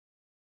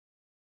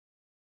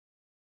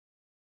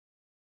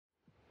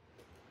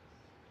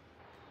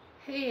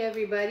Hey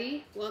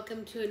everybody,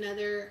 welcome to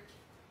another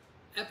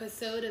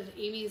episode of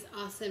Amy's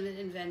Awesome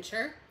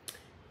Adventure.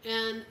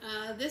 And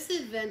this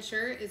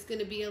adventure is going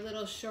to be a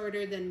little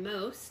shorter than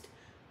most.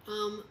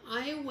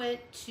 I went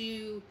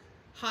to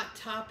Hot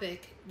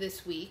Topic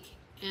this week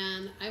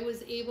and I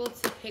was able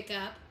to pick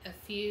up a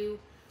few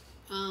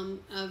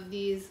of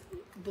these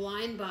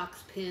blind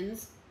box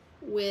pins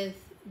with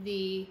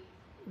the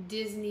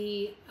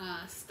Disney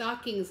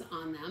stockings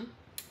on them.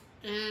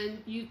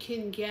 And you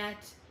can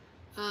get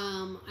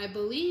I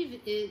believe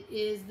it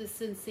is the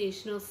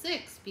Sensational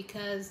 6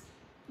 because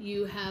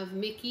you have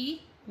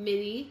Mickey,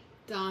 Minnie,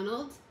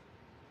 Donald,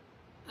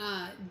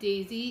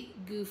 Daisy,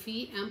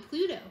 Goofy, and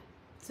Pluto.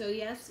 So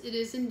yes, it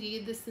is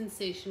indeed the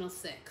Sensational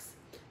 6.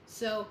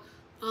 So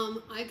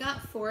I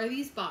got 4 of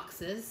these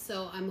boxes,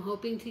 so I'm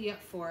hoping to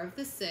get 4 of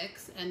the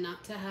 6 and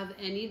not to have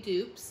any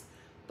dupes.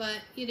 But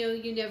you know,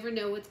 you never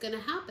know what's going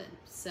to happen.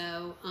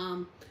 So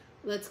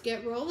let's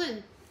get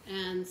rolling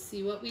and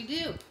see what we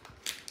do.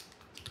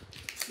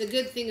 The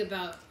good thing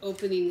about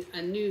opening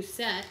a new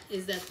set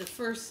is that the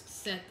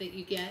first set that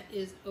you get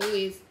is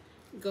always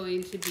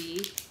going to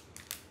be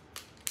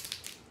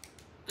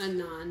a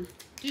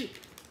non-dupe.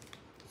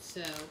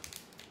 So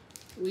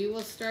we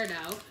will start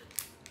out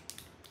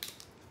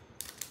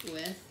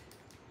with,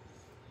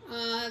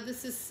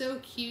 this is so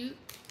cute.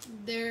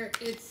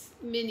 It's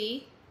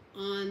Minnie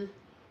on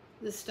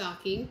the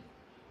stocking,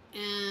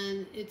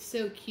 and it's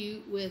so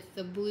cute with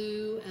the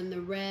blue and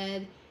the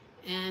red,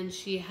 and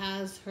she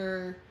has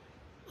her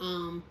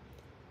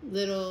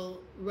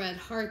little red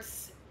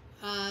hearts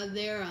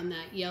there on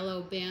that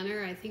yellow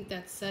banner. I think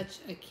that's such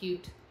a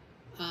cute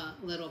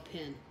little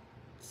pin.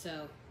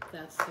 So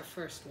that's the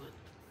first one.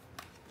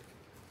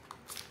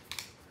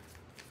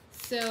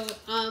 So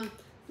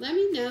let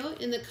me know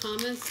in the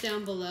comments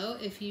down below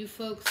if you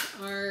folks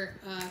are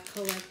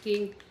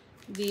collecting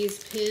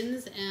these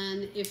pins,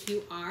 and if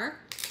you are,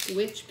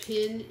 which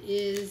pin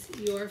is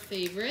your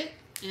favorite,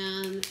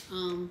 and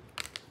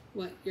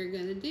what you're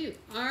gonna do.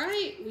 All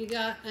right, we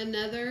got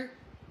another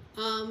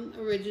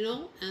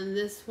original, and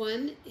this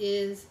one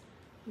is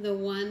the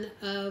one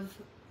of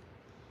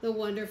the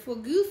wonderful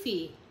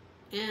Goofy,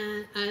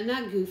 and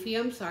not Goofy,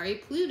 I'm sorry,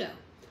 Pluto.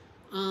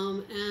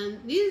 And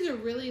these are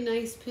really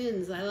nice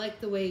pins. I like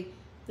the way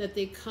that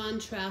they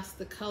contrast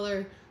the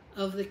color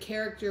of the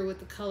character with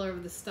the color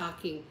of the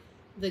stocking.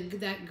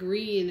 That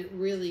green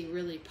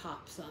really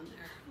pops on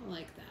there. I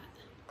like that.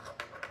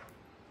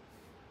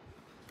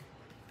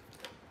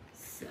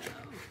 So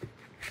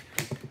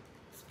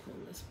let's pull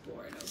this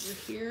board over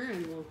here,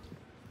 and we'll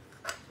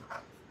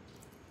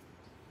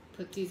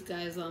put these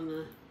guys on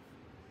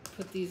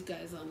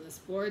this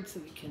board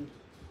so we can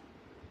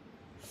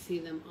see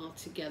them all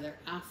together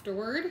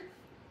afterward.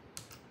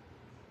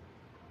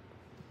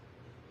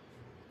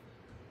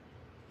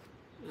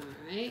 All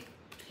right,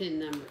 pin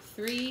number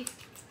 3.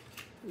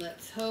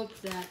 Let's hope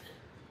that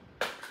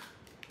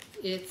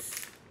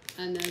it's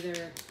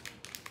another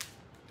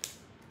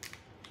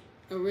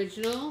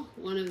original,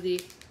 one of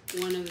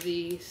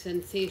the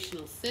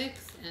Sensational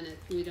 6, and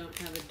if we don't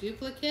have a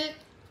duplicate,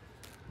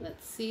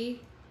 let's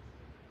see.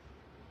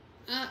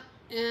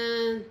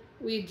 And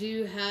we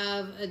do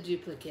have a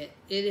duplicate.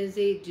 It is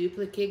a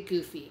duplicate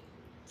Goofy.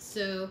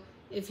 So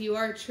if you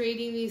are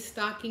trading these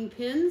stocking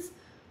pins,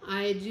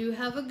 I do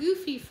have a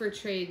Goofy for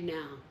trade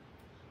now.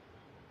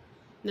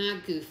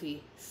 Not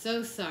Goofy,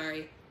 so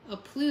sorry, a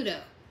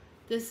Pluto.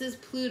 This is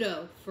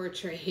Pluto for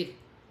trade.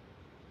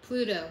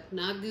 Pluto,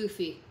 not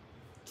Goofy.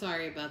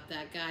 Sorry about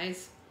that,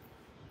 guys.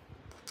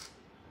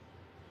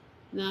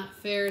 Not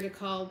fair to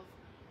call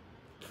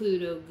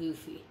Pluto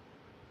Goofy.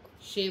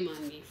 Shame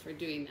on me for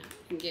doing that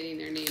and getting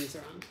their names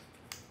wrong.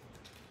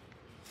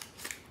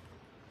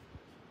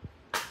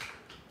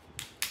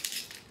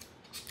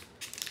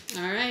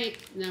 All right,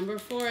 number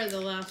 4,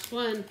 the last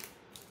one.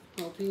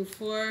 Hoping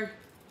for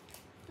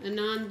a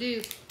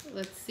non-dupe.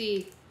 Let's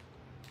see.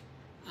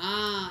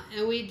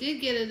 And we did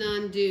get a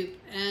non-dupe,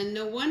 and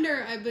no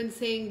wonder I've been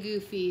saying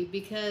Goofy,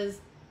 because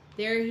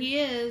there he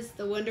is,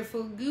 the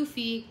wonderful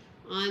Goofy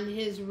on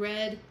his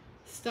red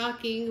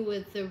stocking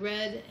with the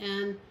red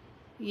and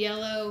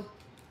yellow,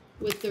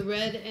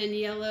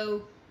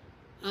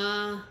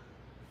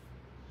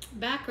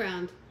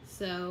 background.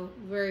 So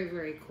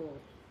very cool.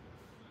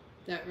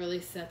 That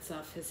really sets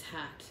off his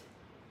hat.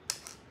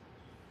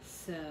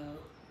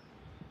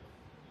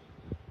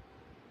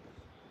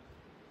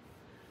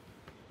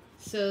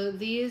 So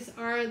these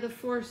are the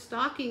 4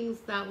 stockings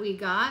that we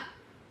got.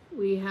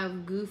 We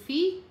have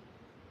Goofy,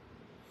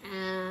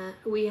 and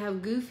we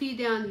have Goofy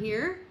down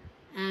here,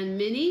 and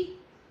Minnie,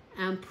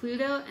 and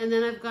Pluto, and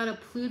then I've got a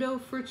Pluto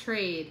for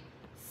trade.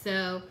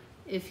 So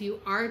if you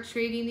are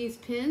trading these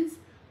pins,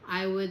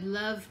 I would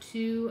love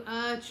to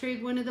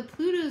trade one of the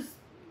Plutos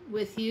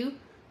with you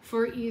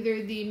for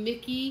either the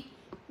Mickey,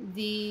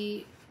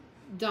 the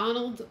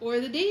Donald, or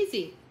the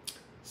Daisy.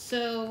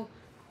 So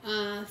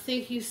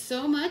thank you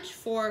so much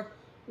for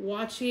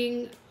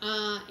watching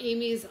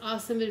Amy's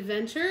Awesome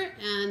Adventure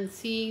and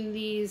seeing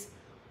these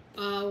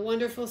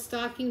wonderful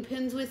stocking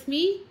pins with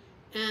me.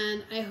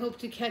 And I hope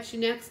to catch you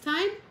next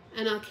time,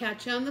 and I'll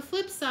catch you on the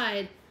flip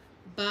side.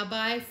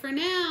 Bye-bye for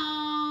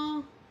now.